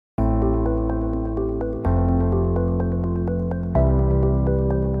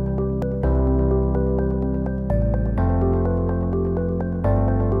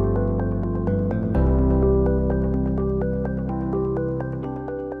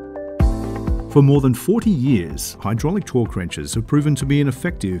For more than 40 years, hydraulic torque wrenches have proven to be an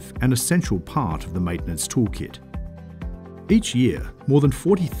effective and essential part of the maintenance toolkit. Each year, more than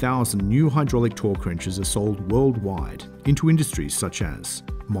 40,000 new hydraulic torque wrenches are sold worldwide into industries such as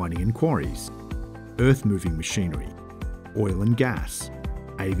mining and quarries, earth-moving machinery, oil and gas,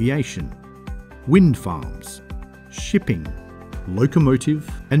 aviation, wind farms, shipping,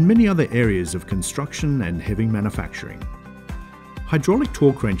 locomotive, and many other areas of construction and heavy manufacturing. Hydraulic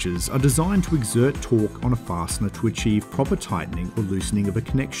torque wrenches are designed to exert torque on a fastener to achieve proper tightening or loosening of a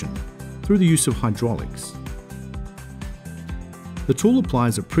connection through the use of hydraulics. The tool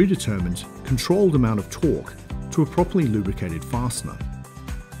applies a predetermined, controlled amount of torque to a properly lubricated fastener.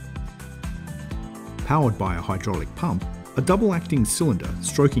 Powered by a hydraulic pump, a double-acting cylinder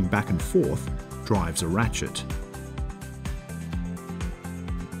stroking back and forth drives a ratchet.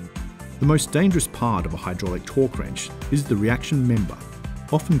 The most dangerous part of a hydraulic torque wrench is the reaction member,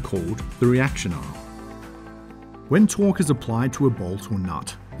 often called the reaction arm. When torque is applied to a bolt or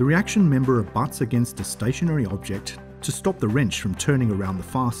nut, the reaction member abuts against a stationary object to stop the wrench from turning around the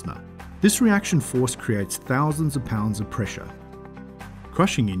fastener. This reaction force creates thousands of pounds of pressure.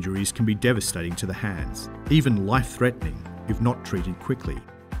 Crushing injuries can be devastating to the hands, even life-threatening if not treated quickly.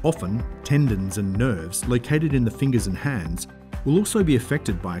 Often, tendons and nerves located in the fingers and hands will also be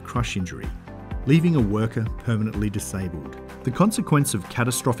affected by a crush injury, leaving a worker permanently disabled. The consequence of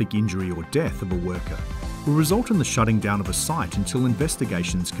catastrophic injury or death of a worker will result in the shutting down of a site until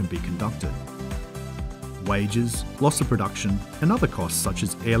investigations can be conducted. Wages, loss of production, and other costs such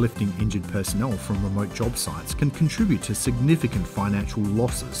as airlifting injured personnel from remote job sites can contribute to significant financial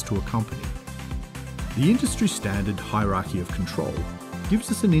losses to a company. The industry standard hierarchy of control gives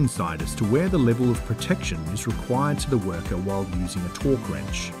us an insight as to where the level of protection is required to the worker while using a torque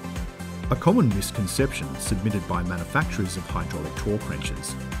wrench. A common misconception submitted by manufacturers of hydraulic torque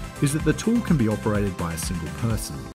wrenches is that the tool can be operated by a single person.